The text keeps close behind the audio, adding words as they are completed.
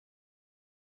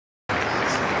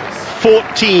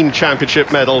14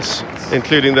 championship medals,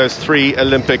 including those 3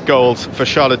 Olympic golds for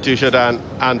Charlotte Dujardin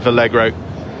and Valegro.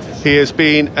 He has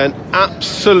been an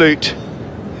absolute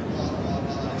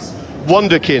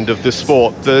wonderkind of the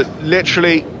sport.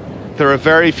 Literally, there are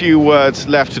very few words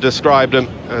left to describe them.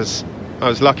 As I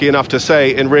was lucky enough to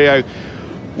say in Rio,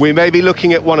 we may be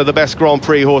looking at one of the best Grand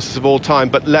Prix horses of all time,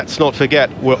 but let's not forget,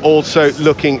 we're also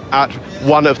looking at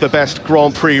one of the best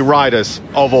Grand Prix riders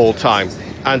of all time.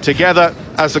 And together,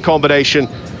 as a combination,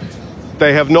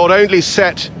 they have not only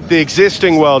set the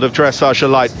existing world of dressage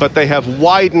alight, but they have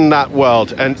widened that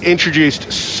world and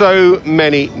introduced so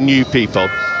many new people.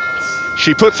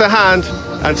 She puts her hand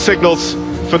and signals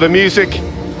for the music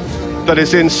that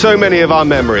is in so many of our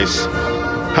memories.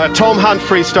 Her Tom Hunt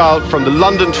freestyle from the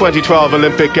London 2012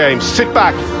 Olympic Games. Sit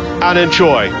back and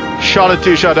enjoy Charlotte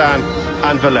Dujardin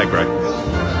and Valegro.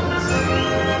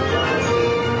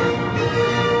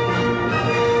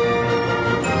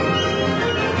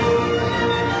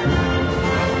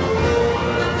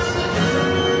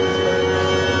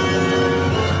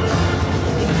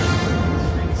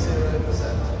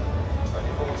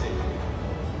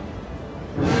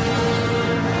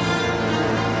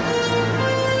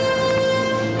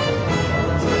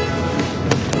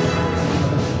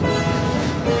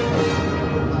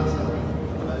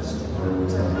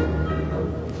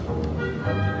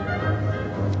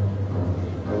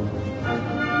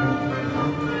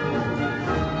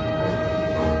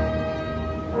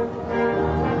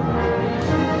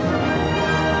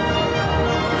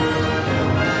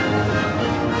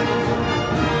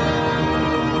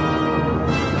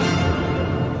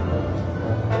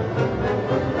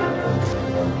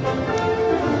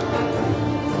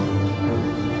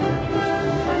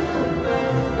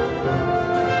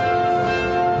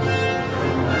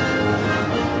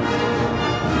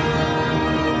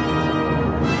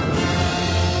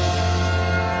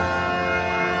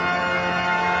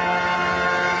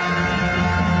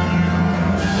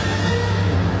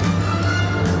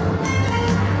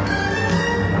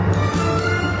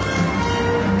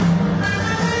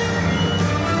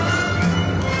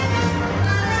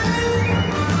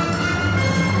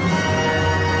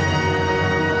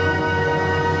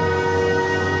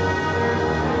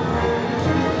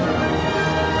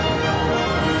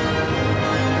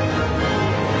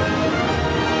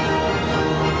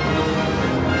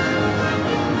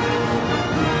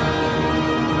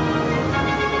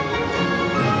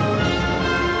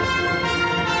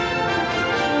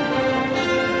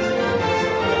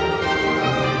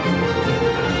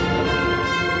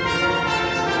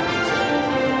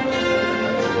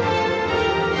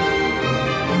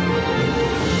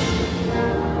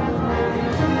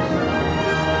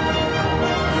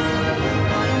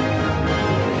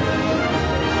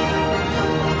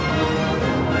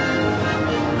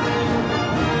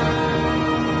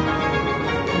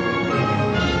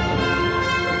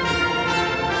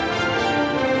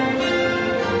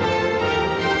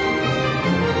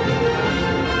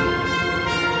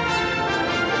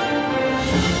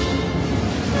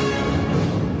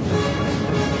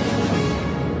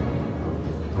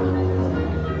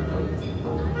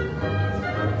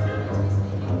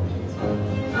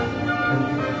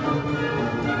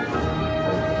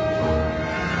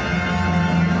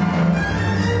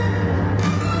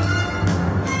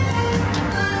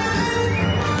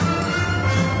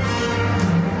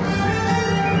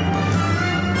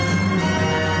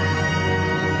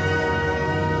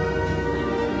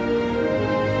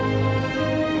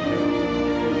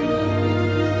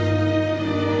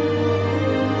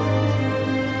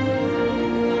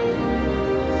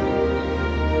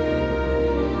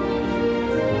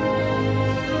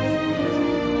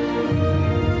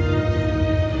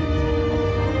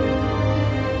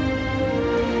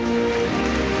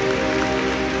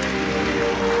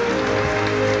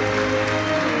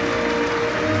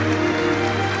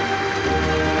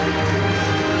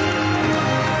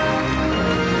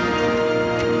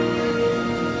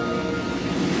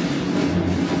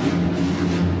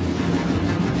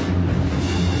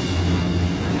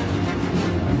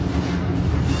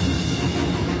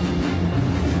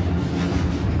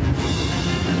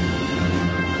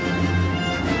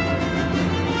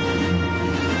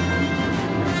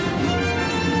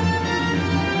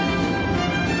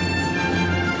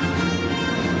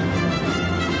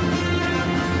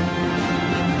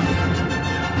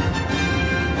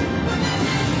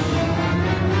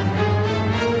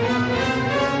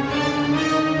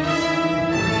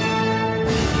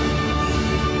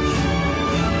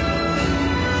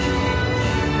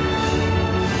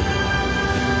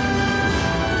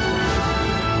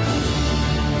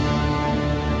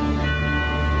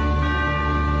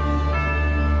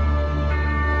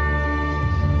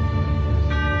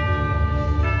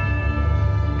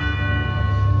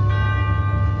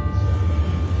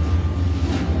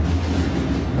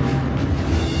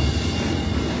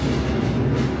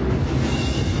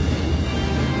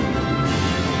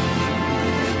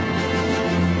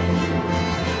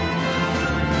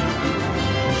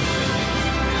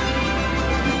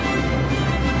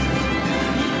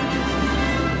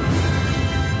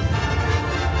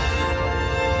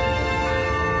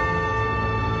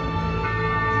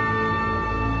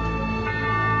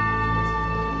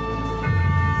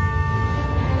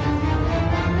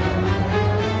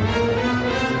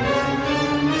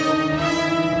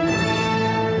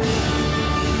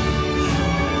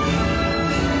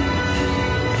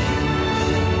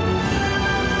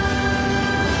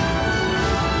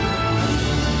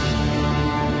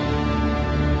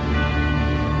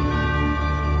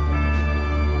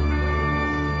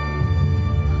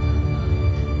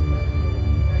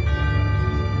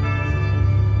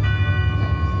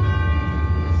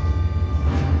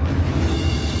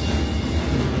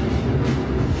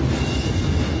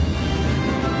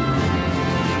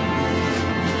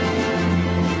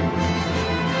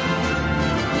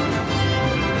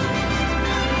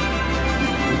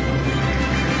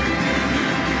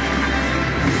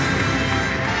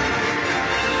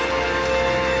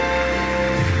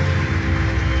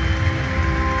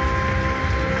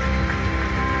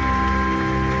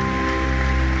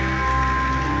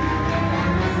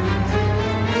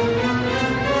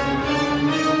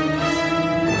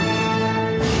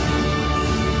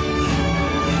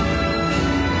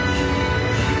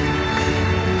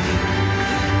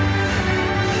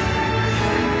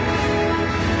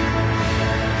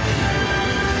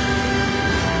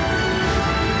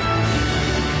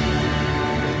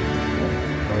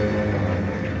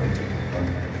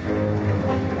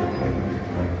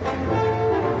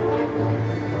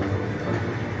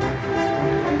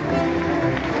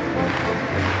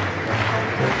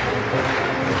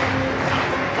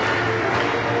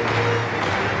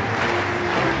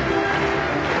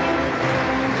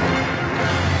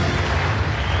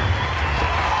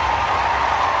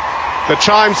 The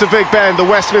chimes of Big Ben, the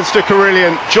Westminster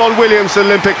Carillon, John Williams'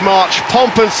 Olympic March,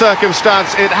 pomp and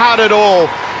circumstance, it had it all.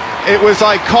 It was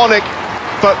iconic,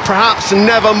 but perhaps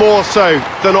never more so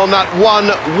than on that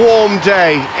one warm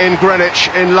day in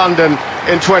Greenwich in London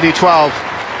in 2012,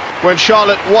 when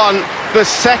Charlotte won the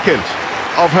second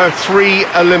of her 3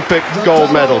 Olympic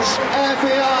gold medals.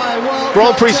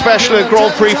 Grand Prix Special and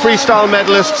Grand Prix Freestyle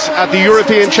medalists at the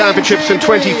European Championships in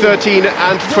 2013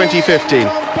 and 2015.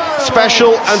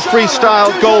 Special and Freestyle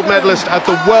gold medalist at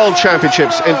the World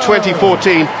Championships in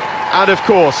 2014. And of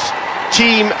course,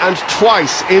 team and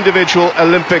twice individual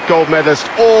Olympic gold medalist,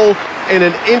 all in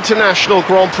an international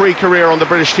Grand Prix career on the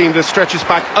British team that stretches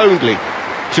back only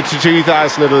to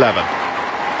 2011.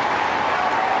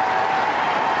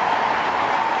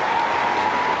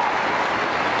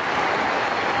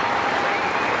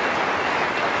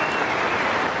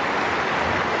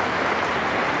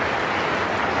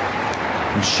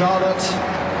 And Charlotte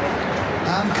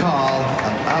and Carl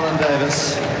and Alan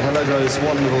Davis, Valegro's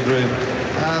wonderful groom,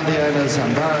 and the owners,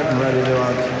 and Barrett and Reddy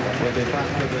Luard, will be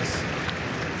back with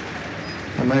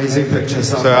us. Amazing picture.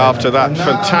 So after that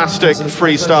fantastic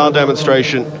freestyle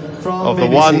demonstration of the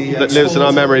one that lives in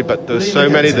our memory, but there's so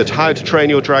many, that How to Train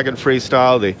Your Dragon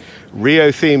freestyle, the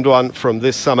Rio-themed one from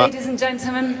this summer. Ladies and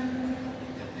gentlemen,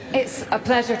 it's a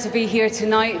pleasure to be here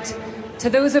tonight. To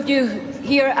those of you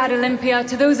here at Olympia,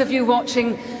 to those of you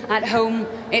watching at home,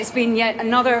 it's been yet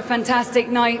another fantastic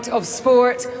night of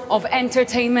sport, of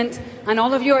entertainment, and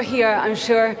all of you are here, I'm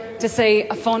sure, to say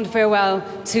a fond farewell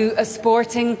to a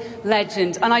sporting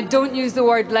legend. And I don't use the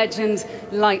word legend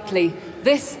lightly.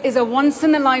 This is a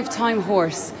once-in-a-lifetime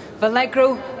horse.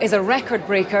 Valegro is a record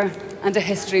breaker and a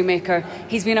history maker.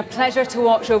 He's been a pleasure to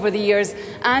watch over the years,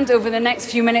 and over the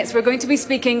next few minutes we're going to be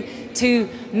speaking to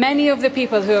many of the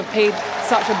people who have played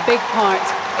such a big part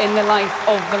in the life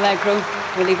of Valegro.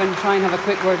 We'll even try and have a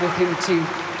quick word with him too.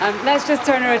 Let's just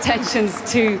turn our attentions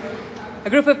to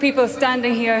a group of people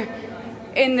standing here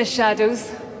in the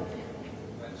shadows.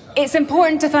 It's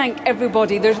important to thank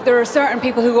everybody. There are certain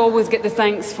people who always get the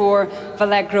thanks for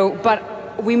Valegro,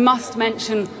 but we must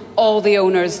mention all the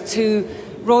owners, to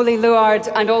Rolly Luard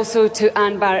and also to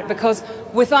Anne Barrett, because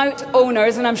without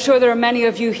owners, and I'm sure there are many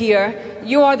of you here,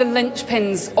 you are the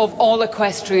linchpins of all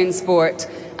equestrian sport,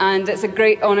 and it's a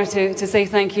great honour to say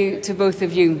thank you to both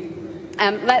of you.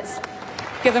 Let's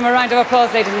give them a round of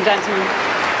applause, ladies and gentlemen.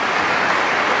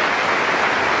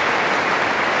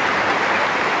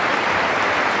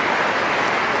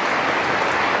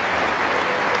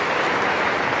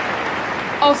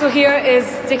 Also here is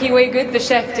Dickie Waygood, the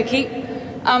chef de keep.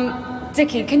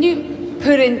 Dickie, can you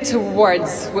put into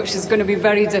words, which is going to be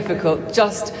very difficult,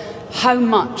 just how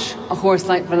much a horse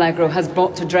like Valegro has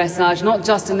brought to dressage, not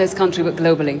just in this country but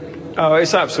globally? Oh,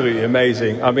 it's absolutely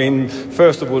amazing. I mean,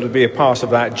 first of all, to be a part of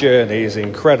that journey is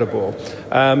incredible.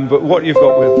 But what you've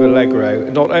got with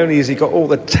Valegro, not only has he got all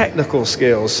the technical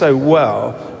skills so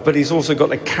well, but he's also got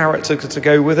the character to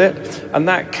go with it. And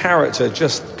that character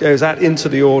just goes out into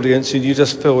the audience and you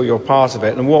just feel you're part of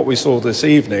it. And what we saw this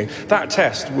evening, that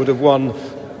test would have won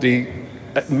the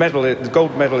medal, the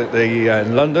gold medal at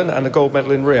in London and the gold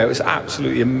medal in Rio. It's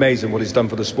absolutely amazing what he's done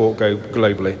for the sport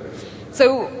globally.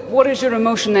 So what is your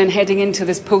emotion then heading into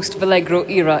this post-Valegro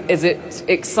era? Is it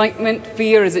excitement,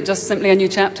 fear? Is it just simply a new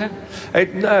chapter?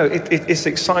 No, it's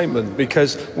excitement,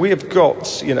 because we have got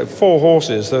 4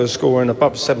 horses that are scoring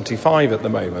above 75 at the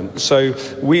moment. So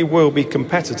we will be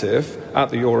competitive at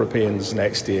the Europeans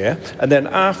next year. And then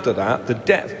after that, the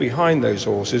depth behind those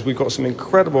horses, we've got some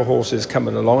incredible horses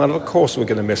coming along. And of course we're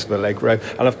going to miss Valegro.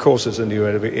 And of course it's a new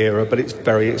era, but it's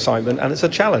very excitement and it's a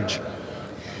challenge.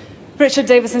 Richard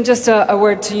Davison, just a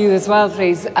word to you as well,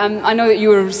 please. I know that you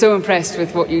were so impressed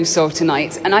with what you saw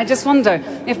tonight, and I just wonder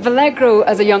if Valegro,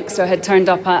 as a youngster, had turned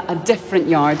up at a different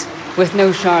yard with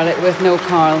no Charlotte, with no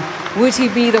Carl, would he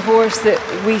be the horse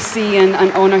that we see and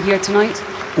honour here tonight?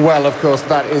 Well, of course,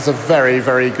 that is a very,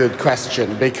 very good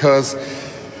question, because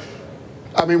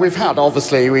I mean, we've had,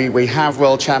 obviously, we have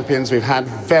world champions, we've had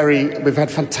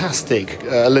fantastic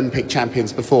Olympic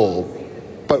champions before,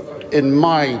 but in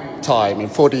my time, in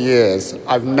 40 years,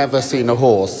 I've never seen a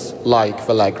horse like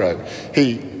Valegro.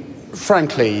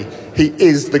 Frankly, he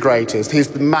is the greatest. He's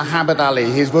the Muhammad Ali.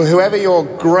 He's whoever your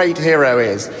great hero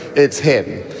is, it's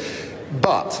him.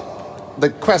 But the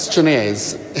question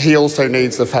is, he also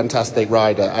needs a fantastic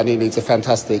rider and he needs a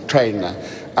fantastic trainer.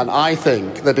 And I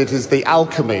think that it is the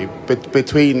alchemy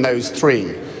between those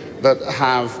three that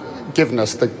have given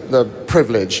us the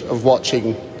privilege of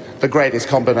watching the greatest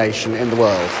combination in the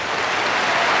world.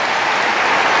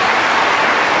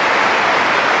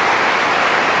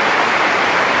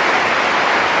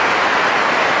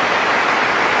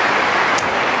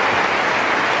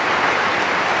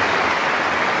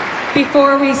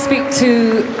 Before we speak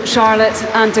to Charlotte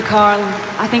and to Carl,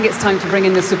 I think it's time to bring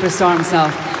in the superstar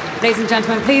himself. Ladies and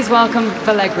gentlemen, please welcome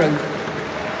Valegro.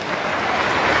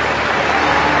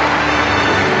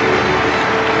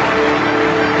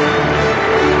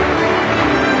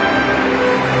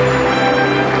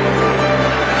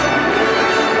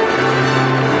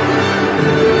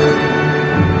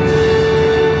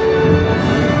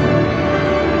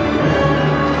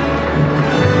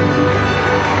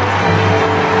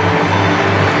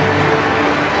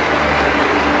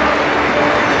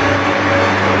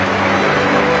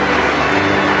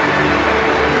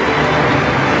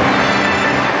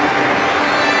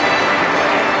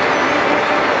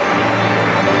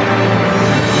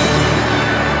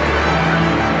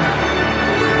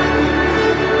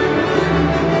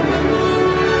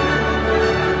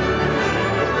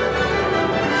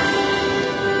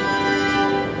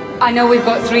 I know we've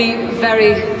got three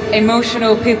very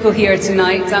emotional people here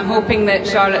tonight. I'm hoping that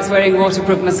Charlotte's wearing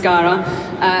waterproof mascara.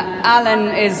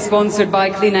 Alan is sponsored by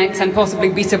Kleenex and possibly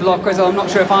beta blockers, although I'm not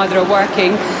sure if either are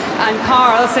working. And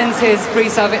Carl, since his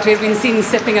freestyle victory, has been seen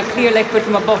sipping a clear liquid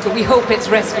from a bottle. We hope it's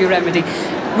Rescue Remedy.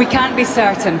 We can't be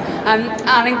certain.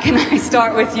 Alan, can I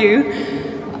start with you?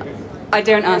 I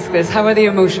daren't ask this. How are the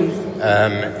emotions?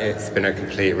 It's been a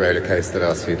complete roller coaster the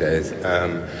last few days.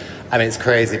 I mean, it's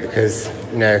crazy because,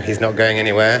 you know, he's not going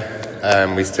anywhere.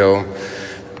 We still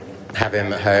have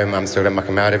him at home. I'm still going to muck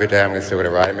him out every day. I'm still going to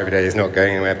ride him every day. He's not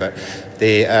going anywhere. But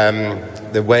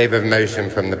the wave of emotion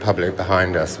from the public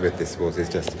behind us with this horse is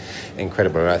just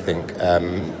incredible. And I think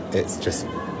it's just...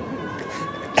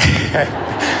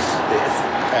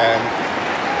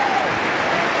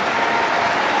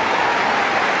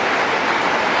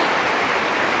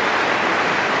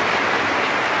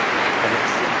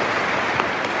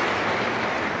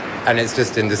 And it's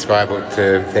just indescribable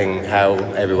to think how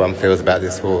everyone feels about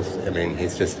this horse. I mean,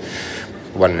 he's just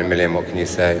one in a million, what can you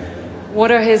say?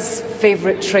 What are his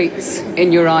favourite traits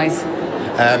in your eyes?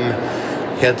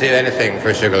 He'll do anything for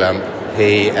a sugar lump.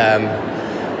 He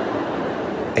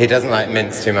doesn't like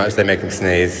mints too much, they make him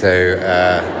sneeze, so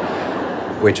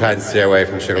we try and steer away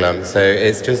from sugar lumps. So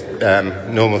it's just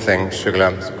normal things, sugar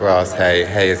lumps, grass, hay.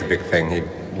 Hay is a big thing. He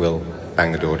will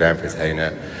bang the door down for his hay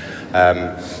net.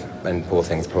 And poor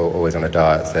thing's always on a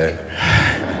diet, so...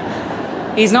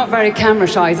 He's not very camera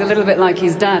shy. He's a little bit like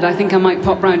his dad. I think I might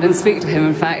pop round and speak to him,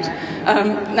 in fact.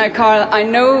 Now, Carl, I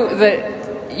know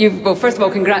that you've... Well, first of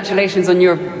all, congratulations on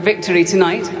your victory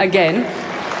tonight, again.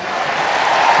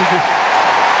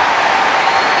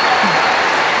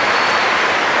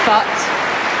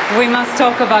 But we must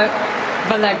talk about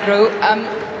Valegro.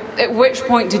 At which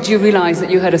point did you realise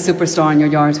that you had a superstar in your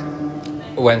yard?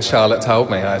 When Charlotte told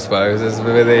me, I suppose, is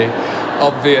the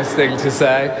obvious thing to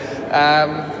say.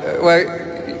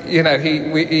 Well, you know,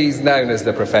 he's known as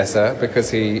the Professor because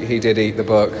he did eat the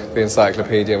book, the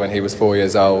encyclopedia, when he was 4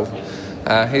 years old.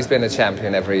 He's been a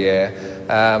champion every year.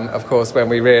 Of course, when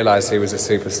we realised he was a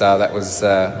superstar, that was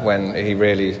when he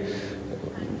really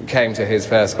came to his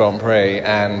first Grand Prix,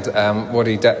 and what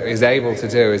he is able to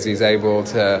do is he's able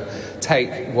to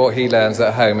take what he learns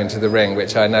at home into the ring,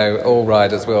 which I know all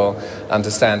riders will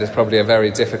understand is probably a very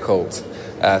difficult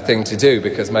thing to do,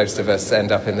 because most of us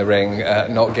end up in the ring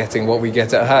not getting what we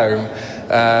get at home,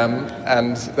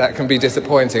 and that can be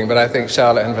disappointing. But I think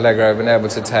Charlotte and Valegro have been able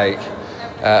to take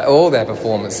all their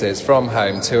performances from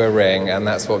home to a ring, and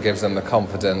that's what gives them the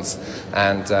confidence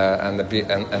and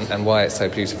why it's so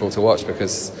beautiful to watch,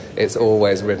 because it's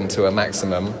always ridden to a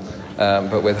maximum,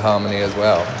 but with harmony as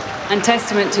well. And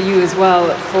testament to you as well,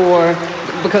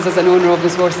 because as an owner of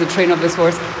this horse, as a trainer of this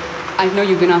horse, I know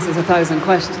you've been asked this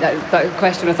that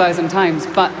question 1,000 times,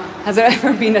 but has there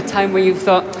ever been a time where you've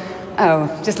thought, oh,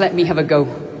 just let me have a go?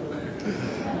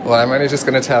 Well, I'm only just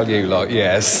going to tell you lot,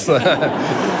 yes. No,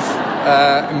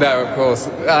 of course,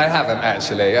 I haven't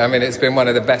actually. I mean, it's been one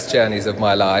of the best journeys of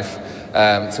my life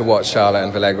to watch Charlotte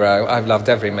and Valegro. I've loved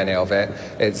every minute of it.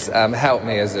 It's helped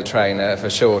me as a trainer, for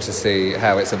sure, to see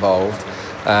how it's evolved.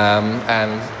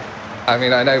 And, I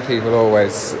mean, I know people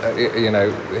always, you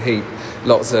know, heap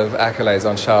lots of accolades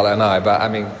on Charlotte and I, but, I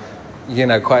mean, you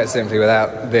know, quite simply,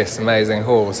 without this amazing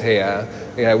horse here,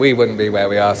 you know, we wouldn't be where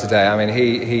we are today. I mean,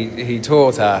 he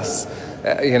taught us,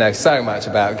 you know, so much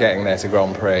about getting there to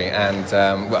Grand Prix, and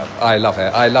well, I love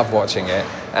it. I love watching it,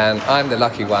 and I'm the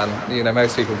lucky one. You know,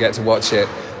 most people get to watch it,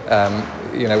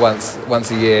 you know, once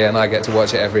a year, and I get to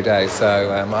watch it every day. So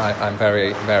I'm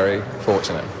very, very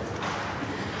fortunate.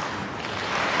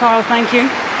 Carl, thank you.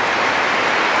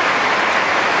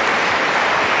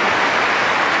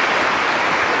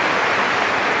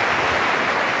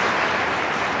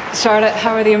 Charlotte,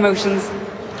 how are the emotions?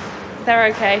 They're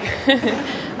okay.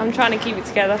 I'm trying to keep it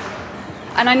together.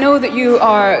 And I know that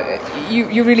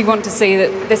you really want to say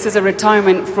that this is a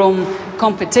retirement from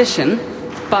competition,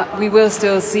 but we will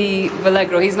still see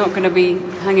Valegro. He's not going to be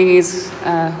hanging his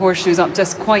horseshoes up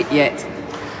just quite yet.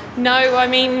 No, I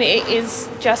mean, it is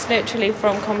just literally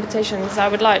from competitions. I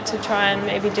would like to try and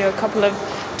maybe do a couple of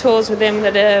tours with him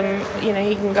that, you know,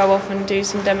 he can go off and do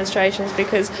some demonstrations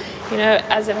because, you know,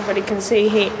 as everybody can see,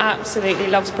 he absolutely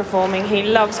loves performing. He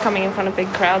loves coming in front of big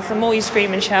crowds. The more you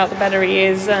scream and shout, the better he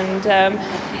is. And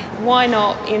why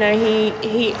not? You know,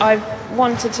 I've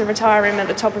wanted to retire him at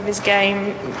the top of his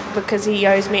game because he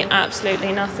owes me absolutely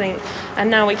nothing, and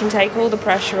now we can take all the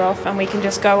pressure off and we can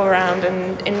just go around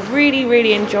and really,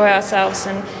 really enjoy ourselves,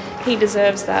 and he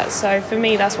deserves that. So for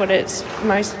me, that's what it's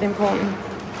most important.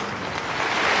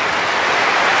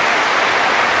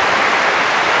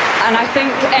 And I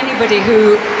think anybody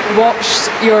who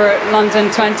watched your London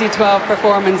 2012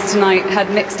 performance tonight had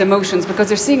mixed emotions, because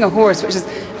they're seeing a horse which is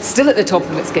still at the top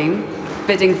of its game,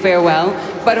 bidding farewell,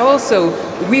 but also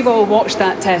we've all watched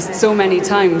that test so many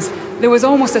times. There was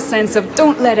almost a sense of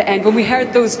don't let it end. When we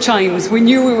heard those chimes, we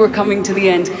knew we were coming to the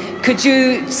end. Could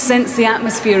you sense the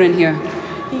atmosphere in here?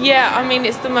 Yeah, I mean,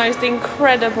 it's the most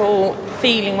incredible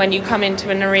feeling when you come into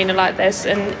an arena like this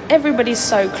and everybody's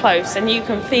so close and you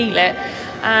can feel it.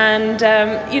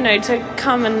 And you know, to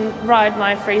come and ride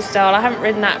my freestyle, I haven't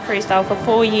ridden that freestyle for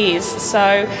 4 years,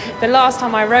 so the last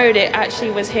time I rode it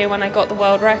actually was here when I got the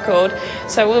world record,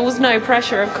 so there was no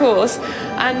pressure, of course,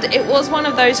 and it was one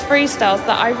of those freestyles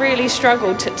that I really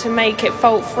struggled to make it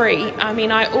fault free. I mean,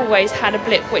 I always had a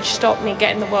blip which stopped me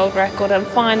getting the world record, and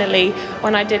finally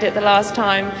when I did it the last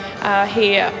time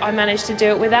here, I managed to do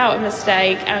it without a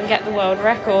mistake and get the world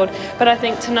record. But I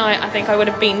think tonight, I would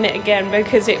have beaten it again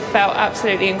because it felt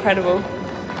absolutely incredible.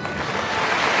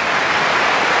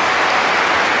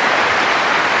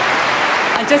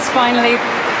 And just finally,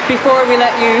 before we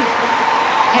let you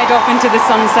head off into the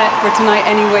sunset for tonight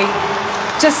anyway,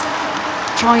 just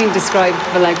try and describe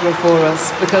Valegro for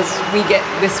us, because we get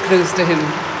this close to him.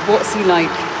 What's he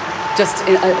like just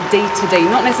day to day?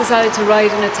 Not necessarily to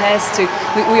ride in a test,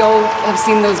 we all have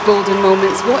seen those golden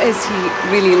moments. What is he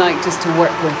really like just to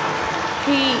work with?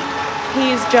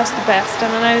 He is just the best,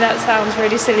 and I know that sounds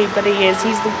really silly, but he is.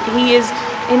 He is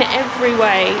in every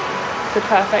way the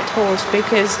perfect horse,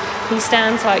 because he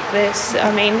stands like this.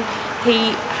 I mean,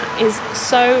 he is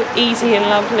so easy and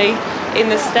lovely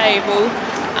in the stable.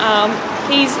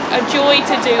 He's a joy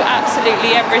to do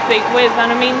absolutely everything with,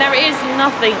 and I mean, there is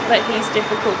nothing that he's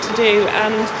difficult to do.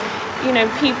 And you know,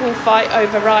 people fight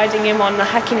over riding him on the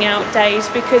hacking out days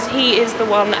because he is the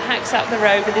one that hacks out the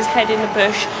road with his head in the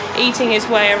bush, eating his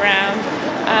way around.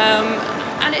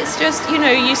 And it's just, you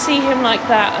know, you see him like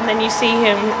that, and then you see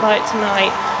him like tonight.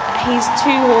 He's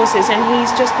two horses, and he's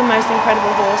just the most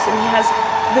incredible horse, and he has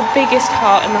the biggest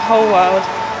heart in the whole world.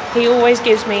 He always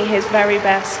gives me his very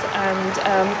best, and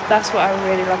that's what I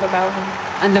really love about him.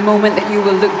 And the moment that you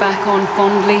will look back on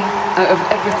fondly out of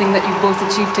everything that you've both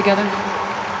achieved together?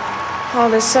 Oh,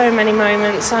 there's so many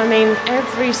moments. I mean,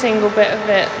 every single bit of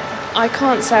it. I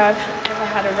can't say I've ever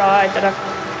had a ride that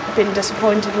I've been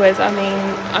disappointed with. I mean,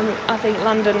 I think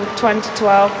London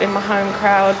 2012 in my home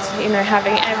crowd, you know,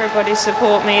 having everybody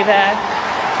support me there.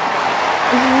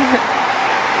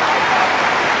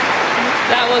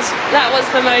 That was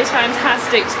the most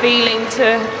fantastic feeling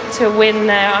to win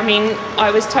there. I mean,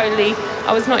 I was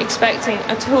not expecting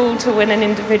at all to win an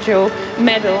individual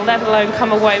medal, let alone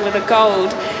come away with a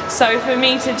gold. So for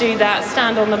me to do that,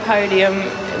 stand on the podium,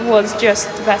 was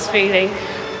just the best feeling.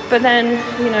 But then,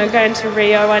 you know, going to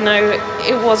Rio, I know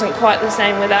it wasn't quite the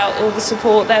same without all the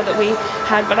support there that we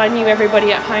had, but I knew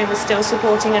everybody at home was still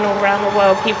supporting, and all around the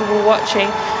world people were watching.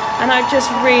 And I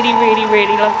just really, really,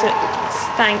 really love to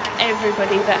thank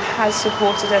everybody that has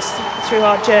supported us through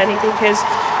our journey, because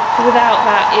without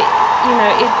that,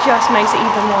 it just makes it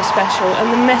even more special.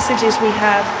 And the messages we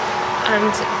have,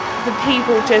 and the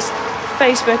people just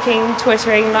Facebooking,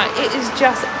 Twittering, like, it is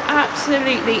just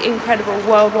absolutely incredible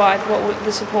worldwide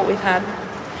the support we've had.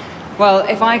 Well,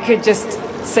 if I could just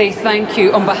say thank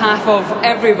you on behalf of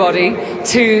everybody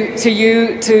to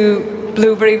you, to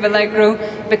Blueberry Valegro,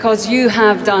 because you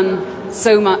have done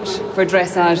so much for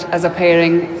dressage as a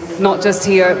pairing, not just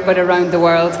here but around the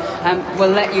world.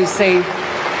 We'll let you say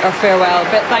our farewell,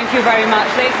 but thank you very much.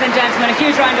 Ladies and gentlemen, a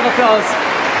huge round of applause.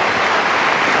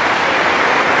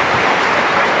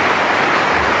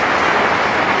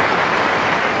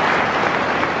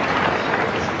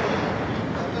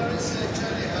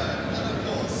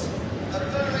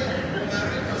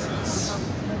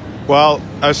 Well,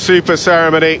 a super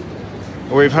ceremony.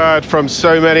 We've heard from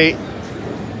so many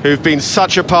who've been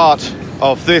such a part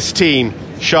of this team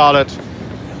Charlotte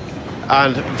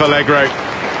and Valegro.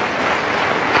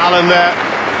 Alan there,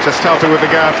 just helping with the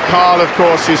gaff. Carl, of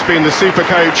course, who's been the super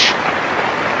coach.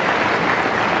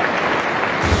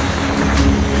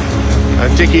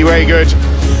 And Dickie Waygood,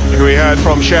 who we heard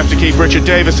from chef to keep, Richard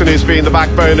Davison, who's been the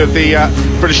backbone of the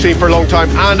British team for a long time,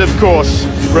 and of course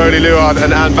Roly Luard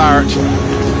and Anne Barrett,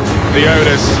 the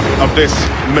owners of this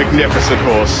magnificent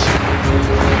horse.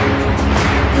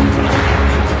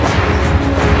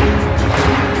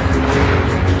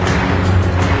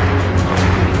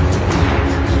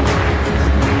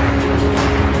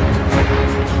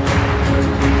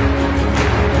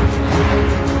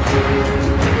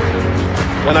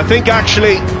 And I think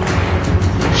actually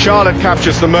Charlotte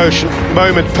captures the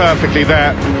moment perfectly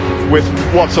there with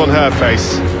what's on her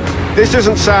face. This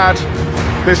isn't sad.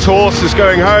 This horse is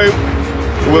going home.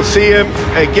 We'll see him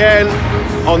again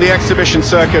on the exhibition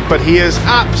circuit, but he has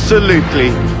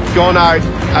absolutely gone out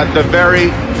at the very,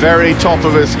 very top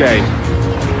of his game.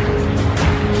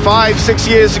 5, 6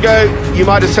 years ago, you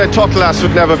might have said Totelas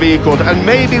would never be equalled, and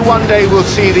maybe one day we'll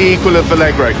see the equal of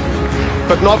Valegro,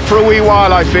 but not for a wee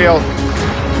while, I feel.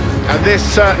 And this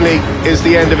certainly is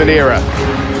the end of an era.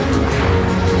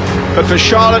 But for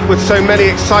Charlotte, with so many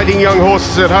exciting young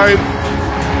horses at home,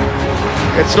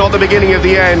 it's not the beginning of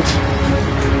the end.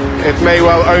 It may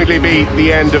well only be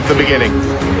the end of the beginning.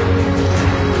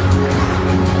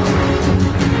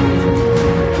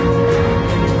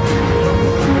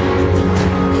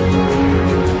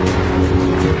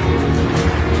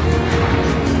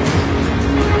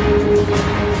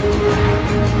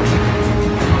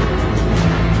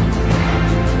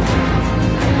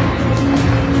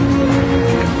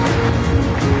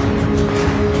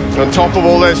 On top of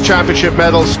all those championship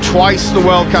medals, twice the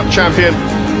World Cup champion,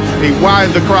 he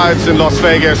wowed the crowds in Las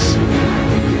Vegas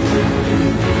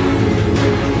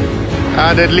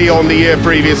and at Lyon the year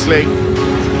previously.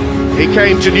 He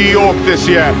came to New York this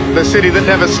year, the city that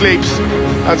never sleeps,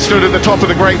 and stood at the top of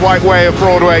the Great White Way of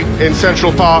Broadway in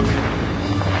Central Park.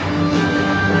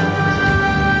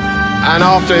 And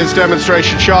after his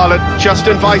demonstration, Charlotte just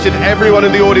invited everyone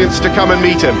in the audience to come and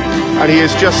meet him. And he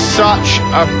is just such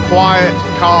a quiet,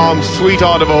 calm,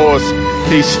 sweetheart of a horse.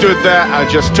 He stood there and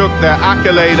just took their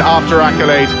accolade after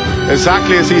accolade,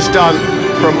 exactly as he's done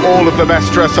from all of the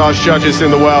best dressage judges in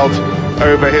the world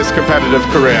over his competitive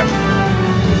career.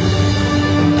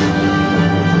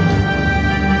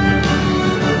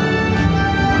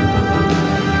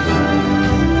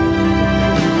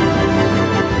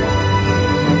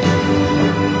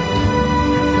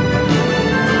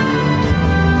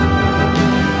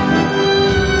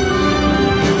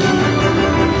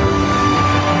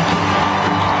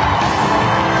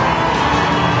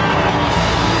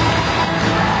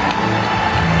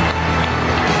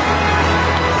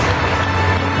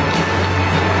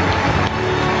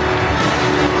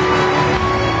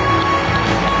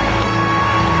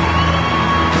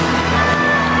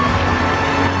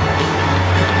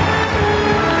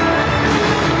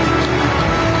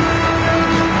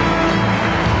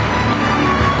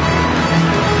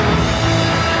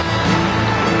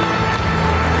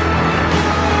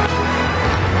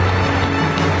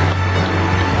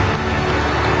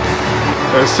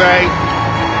 They say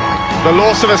the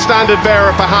loss of a standard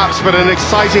bearer perhaps, but an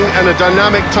exciting and a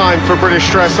dynamic time for British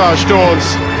dressage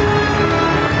dawns.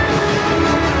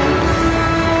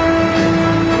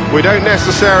 We don't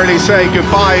necessarily say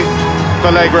goodbye,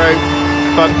 Valegro,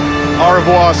 but au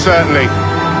revoir certainly.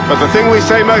 But the thing we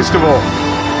say most of all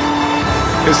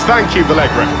is thank you,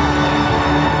 Valegro.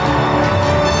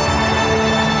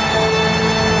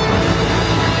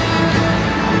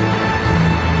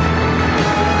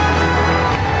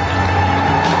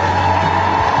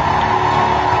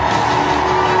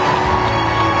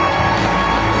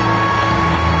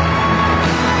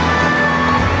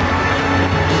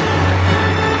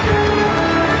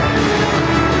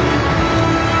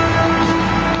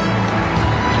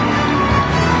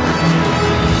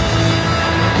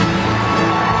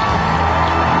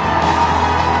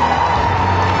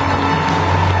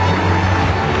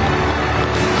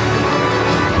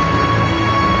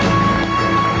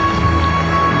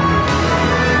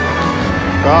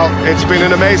 Well, it's been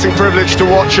an amazing privilege to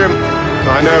watch him.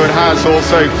 I know it has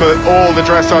also for all the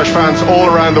dressage fans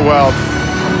all around the world.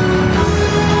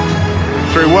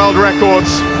 Through world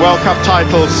records, World Cup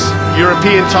titles,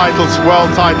 European titles,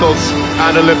 world titles,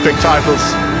 and Olympic titles.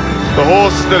 The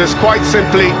horse that has quite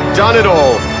simply done it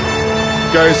all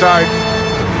goes out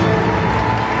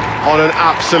on an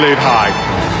absolute high.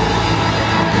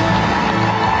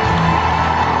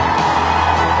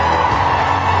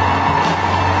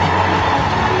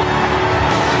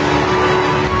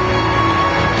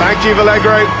 Thank you,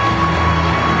 Valegro.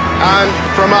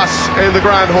 And from us in the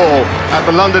Grand Hall at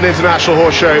the London International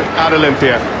Horse Show at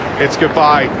Olympia, it's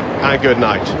goodbye and good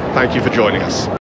night. Thank you for joining us.